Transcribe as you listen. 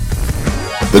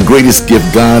greatest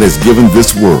gift God has given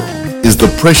this world is the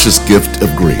precious gift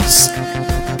of grace.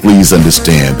 Please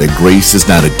understand that grace is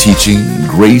not a teaching.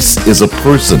 Grace is a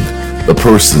person, the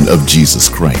person of Jesus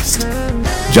Christ.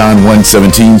 John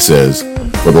 1:17 says,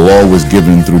 "For the law was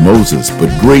given through Moses,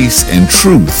 but grace and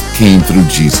truth came through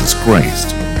Jesus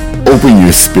Christ." Open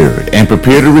your spirit and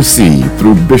prepare to receive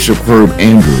through Bishop Herb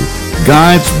Andrew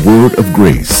God's word of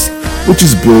grace, which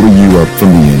is building you up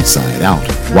from the inside out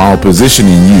while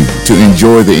positioning you to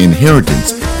enjoy the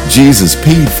inheritance Jesus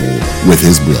paid for with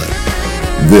his blood.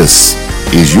 This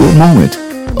is your moment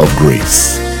of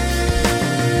grace.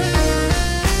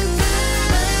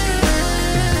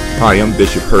 Hi, I'm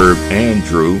Bishop Herb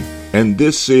Andrew, and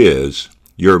this is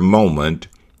your moment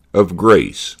of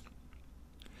grace.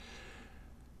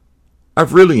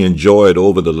 I've really enjoyed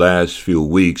over the last few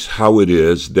weeks how it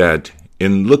is that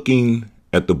in looking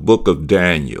at the book of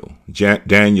Daniel,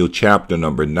 Daniel chapter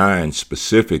number 9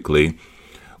 specifically,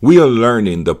 we are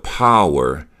learning the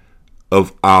power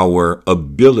of our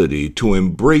ability to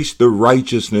embrace the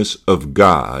righteousness of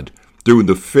God through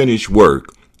the finished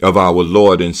work of our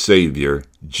Lord and Savior,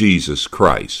 Jesus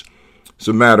Christ. As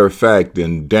a matter of fact,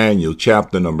 in Daniel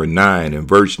chapter number 9 and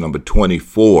verse number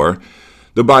 24,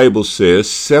 the Bible says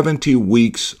 70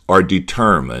 weeks are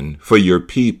determined for your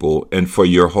people and for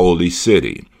your holy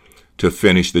city, to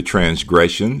finish the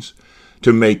transgressions,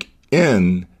 to make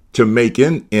an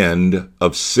end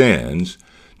of sins,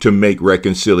 to make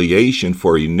reconciliation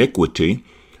for iniquity,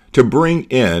 to bring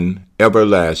in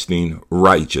everlasting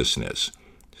righteousness,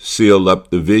 seal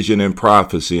up the vision and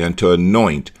prophecy, and to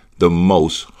anoint the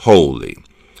most holy.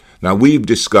 Now we've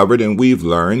discovered and we've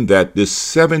learned that this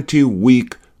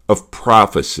 70-week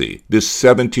prophecy, it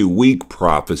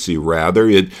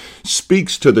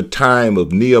speaks to the time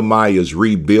of Nehemiah's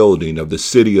rebuilding of the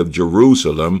city of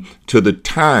Jerusalem to the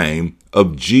time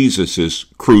of Jesus'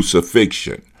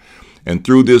 crucifixion. And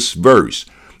through this verse,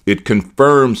 it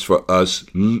confirms for us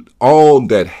all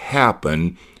that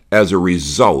happened as a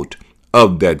result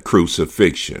of that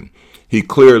crucifixion. He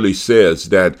clearly says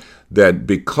that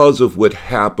because of what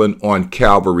happened on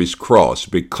Calvary's cross,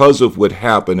 because of what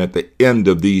happened at the end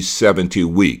of these 70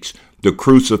 weeks, the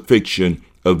crucifixion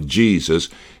of Jesus,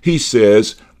 he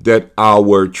says that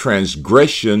our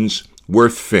transgressions were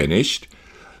finished,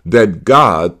 that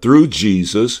God, through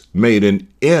Jesus, made an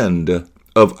end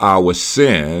of our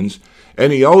sins,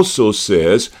 and he also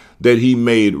says that he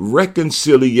made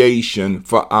reconciliation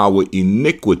for our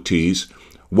iniquities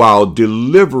while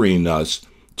delivering us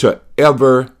to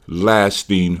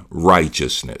everlasting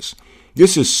righteousness.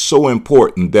 This is so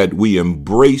important that we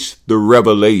embrace the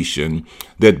revelation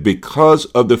that because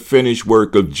of the finished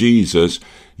work of Jesus,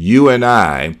 you and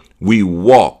I, we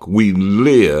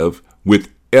live with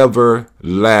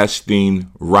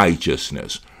everlasting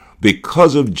righteousness.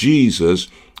 Because of Jesus,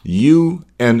 you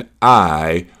and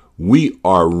I, we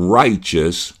are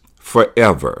righteous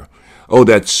forever. Oh,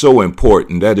 that's so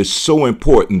important. That is so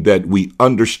important that we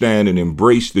understand and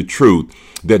embrace the truth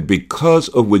that because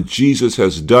of what Jesus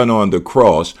has done on the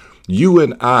cross, you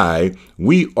and I,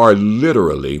 we are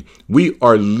literally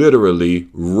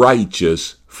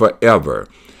righteous forever.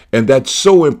 And that's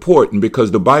so important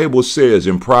because the Bible says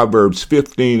in Proverbs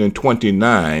 15 and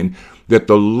 29 that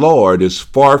the Lord is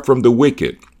far from the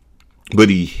wicked, but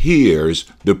he hears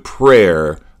the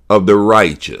prayer of the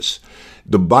righteous.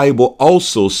 The Bible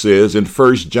also says in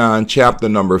 1 John chapter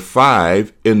number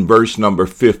 5 in verse number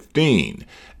 15,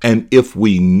 and if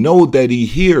we know that he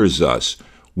hears us,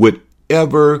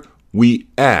 whatever we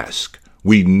ask,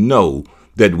 we know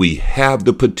that we have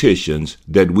the petitions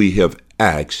that we have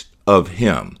asked of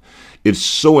him. It's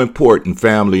so important,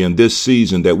 family, in this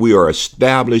season that we are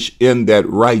established in that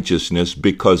righteousness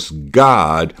because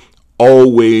God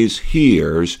always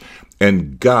hears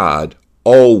and God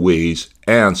always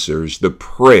answers the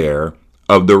prayer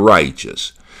of the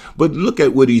righteous. But look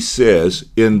at what he says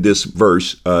in this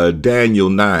verse, Daniel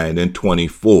 9 and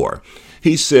 24.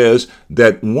 He says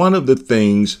that one of the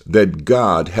things that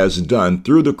God has done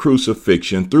through the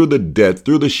crucifixion, through the death,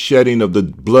 through the shedding of the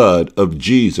blood of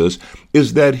Jesus,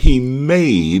 is that he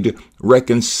made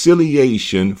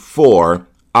reconciliation for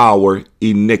our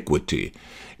iniquity.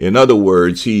 In other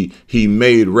words, he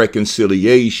made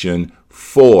reconciliation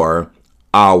for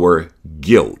our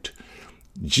guilt.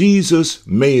 Jesus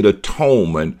made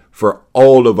atonement for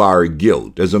all of our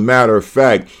guilt. As a matter of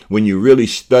fact, when you really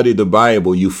study the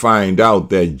Bible, you find out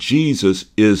that Jesus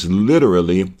is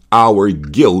literally our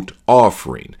guilt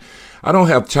offering. I don't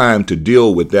have time to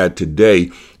deal with that today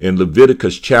in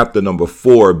Leviticus chapter number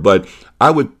 4, but I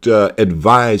would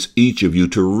advise each of you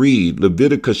to read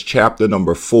Leviticus chapter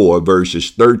number 4,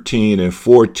 verses 13 and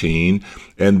 14,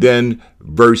 and then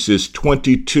verses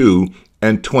 22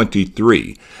 and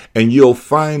 23. And you'll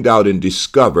find out and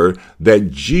discover that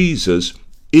Jesus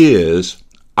is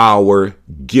our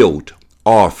guilt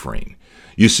offering.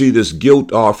 You see, this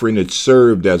guilt offering, it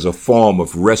served as a form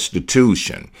of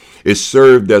restitution. It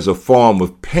served as a form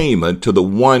of payment to the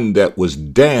one that was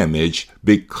damaged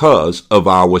because of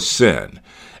our sin.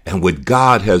 And what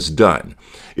God has done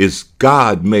is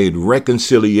God made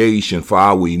reconciliation for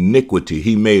our iniquity.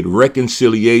 He made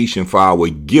reconciliation for our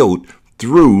guilt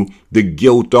through the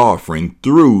guilt offering,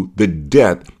 through the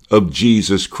death of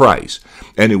Jesus Christ.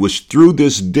 And it was through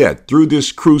this death, through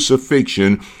this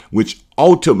crucifixion, which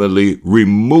ultimately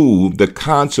removed the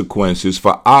consequences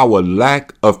for our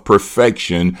lack of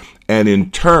perfection, and in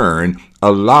turn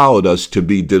allowed us to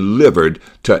be delivered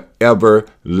to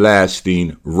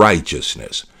everlasting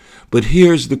righteousness. But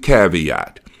here's the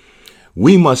caveat.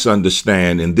 We must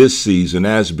understand in this season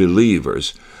as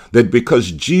believers that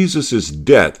because Jesus'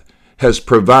 death has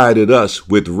provided us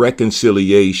with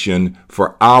reconciliation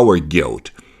for our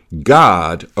guilt,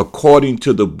 God, according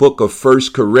to the book of 1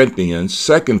 Corinthians,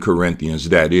 2 Corinthians,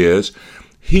 that is,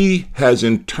 he has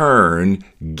in turn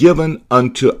given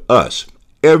unto us,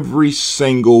 every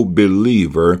single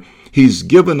believer, he's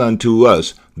given unto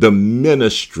us the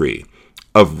ministry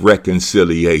of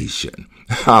reconciliation.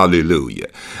 Hallelujah.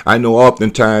 I know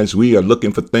oftentimes we are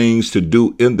looking for things to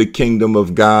do in the kingdom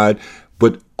of God,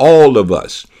 but all of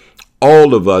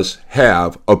us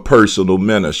have a personal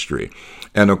ministry.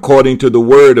 And according to the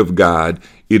word of God,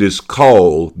 it is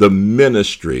called the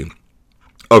ministry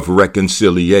of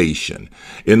reconciliation.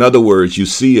 In other words, you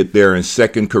see it there in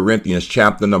 2 Corinthians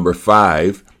chapter number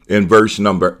 5 and verse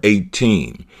number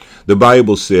 18. The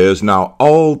Bible says, "Now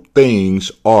all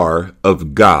things are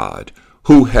of God,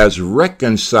 who has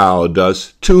reconciled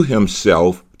us to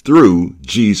himself through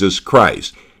Jesus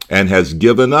Christ, and has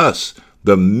given us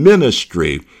the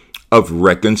ministry of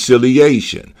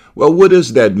reconciliation." Well, what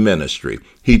is that ministry?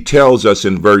 He tells us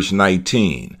in verse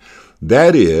 19,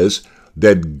 that is,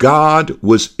 that God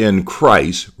was in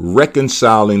Christ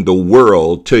reconciling the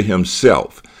world to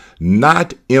himself,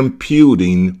 not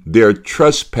imputing their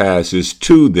trespasses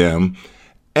to them,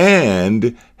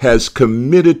 and has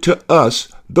committed to us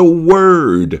the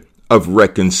word of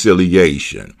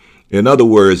reconciliation. In other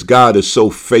words, God is so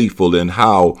faithful in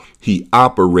how he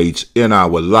operates in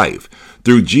our life.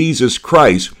 Through Jesus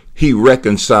Christ, he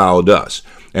reconciled us.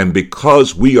 And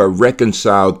because we are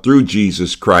reconciled through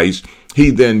Jesus Christ,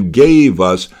 he then gave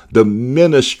us the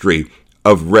ministry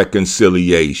of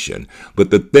reconciliation. But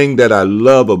the thing that I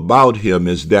love about him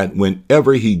is that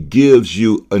whenever he gives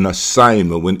you an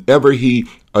assignment, whenever he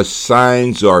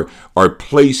assigns or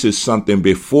places something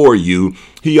before you,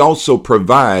 he also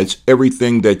provides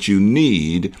everything that you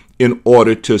need in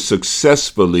order to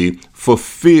successfully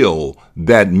fulfill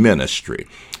that ministry.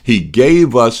 He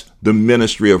gave us the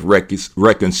ministry of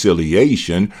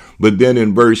reconciliation, but then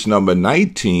in verse number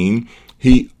 19,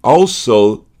 he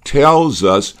also tells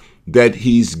us that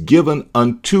he's given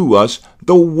unto us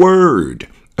the word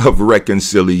of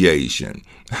reconciliation.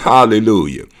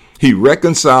 Hallelujah. He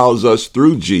reconciles us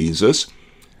through Jesus,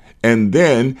 and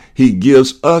then he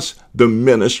gives us the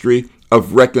ministry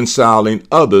of reconciling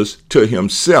others to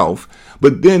himself,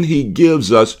 but then he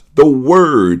gives us the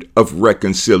word of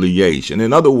reconciliation.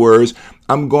 In other words,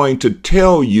 I'm going to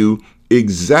tell you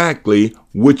exactly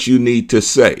what you need to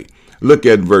say. Look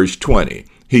at verse 20.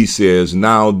 He says,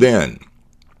 "Now then,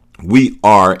 we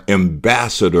are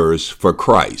ambassadors for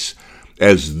Christ,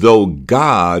 as though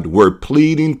God were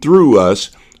pleading through us.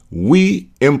 We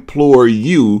implore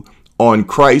you on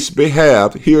Christ's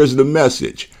behalf." Here's the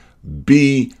message: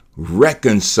 be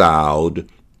reconciled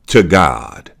to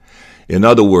God. In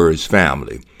other words,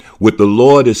 family, what the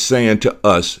Lord is saying to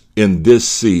us in this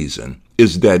season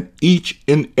is that each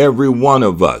and every one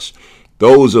of us,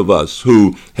 those of us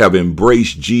who have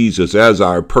embraced Jesus as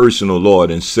our personal Lord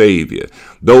and Savior,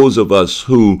 those of us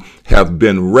who have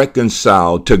been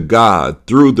reconciled to God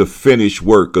through the finished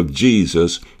work of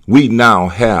Jesus, we now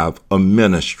have a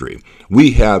ministry.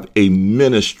 We have a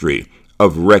ministry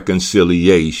of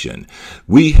reconciliation.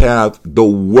 We have the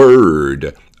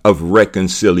word of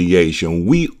reconciliation.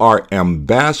 We are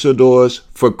ambassadors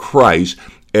for Christ,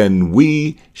 and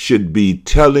we should be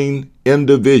telling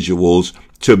individuals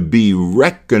to be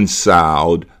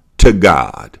reconciled to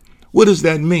God. What does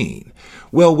that mean?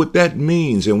 Well, what that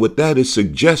means and what that is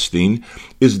suggesting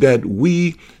is that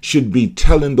we should be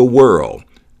telling the world,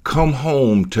 come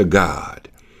home to God.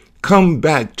 Come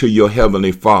back to your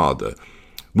Heavenly Father.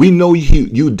 We know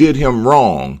you did him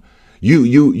wrong.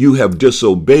 You have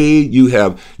disobeyed. You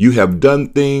have done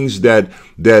things that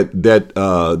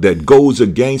goes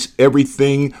against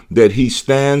everything that he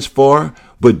stands for.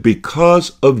 But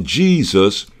because of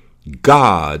Jesus,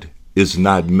 God is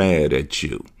not mad at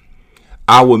you.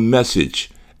 Our message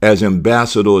as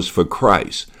ambassadors for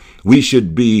Christ, we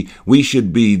should be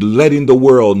letting the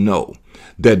world know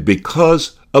that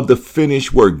because of the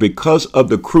finished work, because of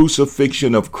the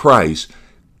crucifixion of Christ,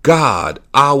 God,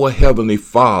 our Heavenly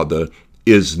Father,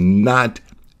 is not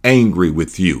angry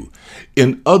with you.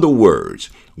 In other words,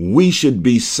 we should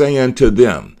be saying to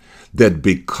them that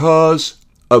because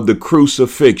of the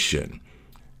crucifixion,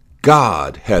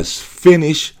 God has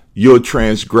finished your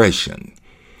transgression.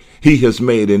 He has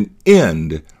made an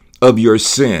end of your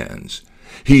sins.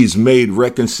 He's made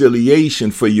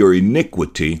reconciliation for your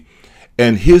iniquity,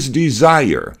 and his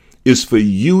desire is for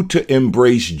you to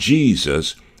embrace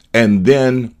Jesus and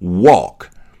then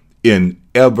walk in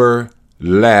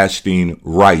everlasting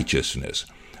righteousness.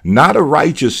 Not a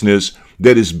righteousness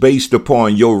that is based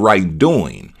upon your right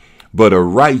doing, but a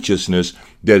righteousness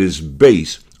that is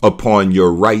based upon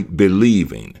your right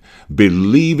believing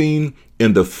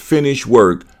in the finished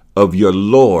work of your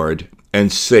Lord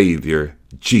and Savior,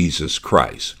 Jesus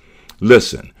Christ.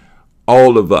 Listen,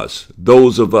 all of us,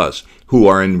 those of us who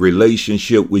are in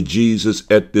relationship with Jesus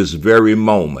at this very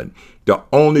moment, the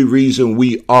only reason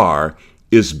we are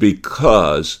is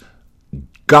because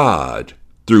God,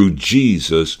 through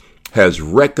Jesus, has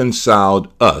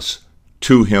reconciled us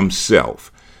to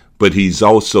himself. But he's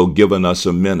also given us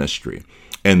a ministry,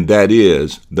 and that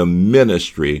is the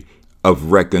ministry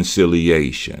of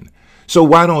reconciliation. So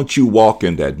why don't you walk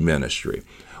in that ministry?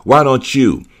 Why don't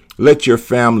you let your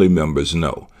family members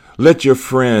know? Let your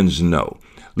friends know.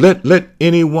 Let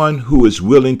anyone who is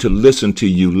willing to listen to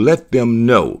you, let them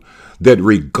know that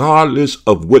regardless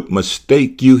of what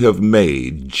mistake you have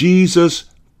made, Jesus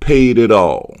paid it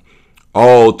all.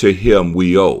 All to him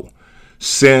we owe.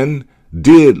 Sin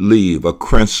did leave a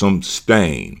crimson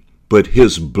stain, but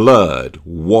his blood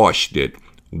washed it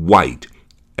white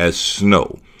as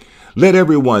snow. Let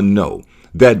everyone know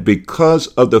that because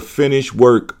of the finished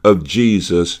work of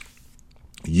Jesus,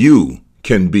 you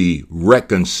can be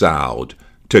reconciled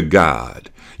to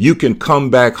God. You can come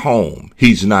back home.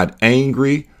 He's not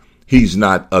angry. He's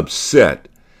not upset.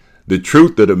 The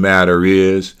truth of the matter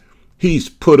is, he's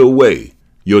put away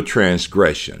your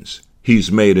transgressions. He's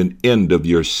made an end of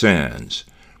your sins.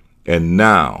 And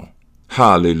now,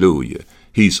 hallelujah,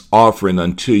 he's offering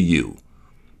unto you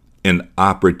an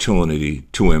opportunity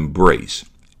to embrace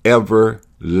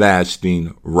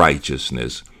everlasting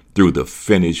righteousness through the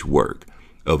finished work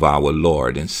of our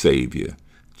Lord and Savior,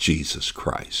 Jesus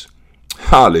Christ.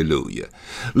 Hallelujah.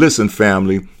 Listen,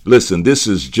 family, listen, this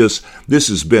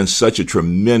has been such a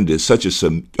tremendous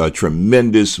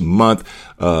month,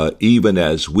 even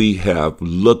as we have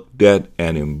looked at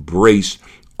and embraced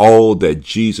all that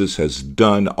Jesus has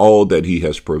done, all that he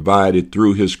has provided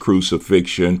through his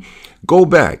crucifixion. Go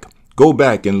back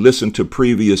and listen to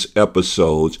previous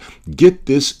episodes. Get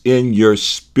this in your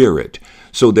spirit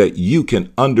so that you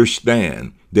can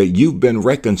understand that you've been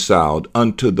reconciled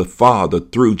unto the Father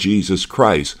through Jesus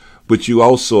Christ, but you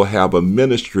also have a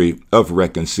ministry of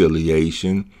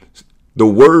reconciliation, the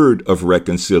word of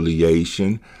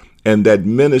reconciliation, and that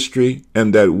ministry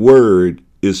and that word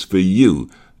is for you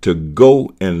to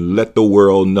go and let the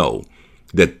world know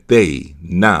that they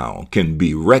now can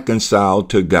be reconciled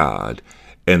to God,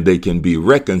 and they can be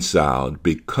reconciled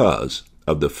because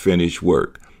of the finished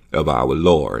work of our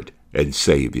Lord and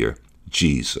Savior,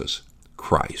 Jesus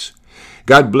Christ.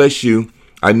 God bless you.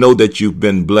 I know that you've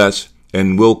been blessed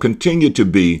and will continue to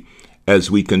be as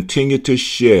we continue to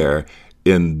share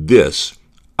in this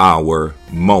our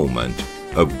moment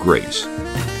of grace.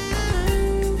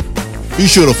 Be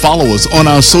sure to follow us on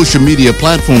our social media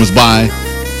platforms by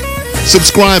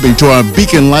subscribing to our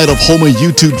Beacon Light of Homer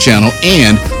YouTube channel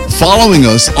and following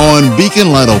us on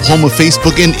Beacon Light of Homer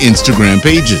Facebook and Instagram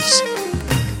pages.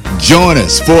 Join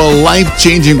us for a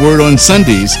life-changing word on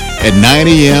Sundays at 9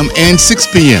 a.m. and 6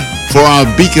 p.m. for our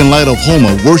Beacon Light of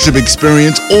Homer worship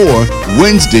experience, or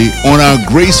Wednesday on our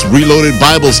Grace Reloaded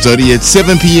Bible study at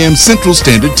 7 p.m. Central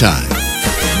Standard Time.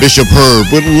 Bishop Herb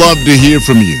would love to hear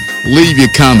from you. Leave your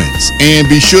comments and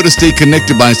be sure to stay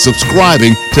connected by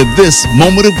subscribing to this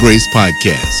Moment of Grace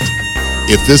podcast.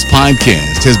 If this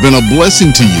podcast has been a blessing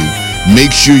to you,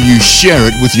 make sure you share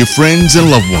it with your friends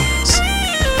and loved ones.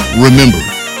 Remember,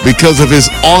 because of his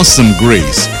awesome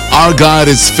grace, our God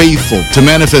is faithful to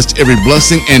manifest every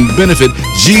blessing and benefit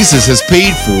Jesus has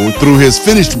paid for through his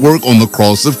finished work on the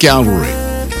cross of Calvary.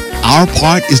 Our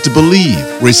part is to believe,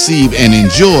 receive, and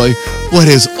enjoy what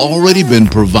has already been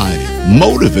provided,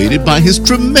 motivated by His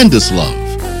tremendous love.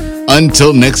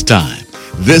 Until next time,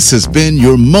 this has been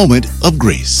your moment of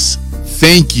grace.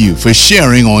 Thank you for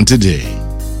sharing on today.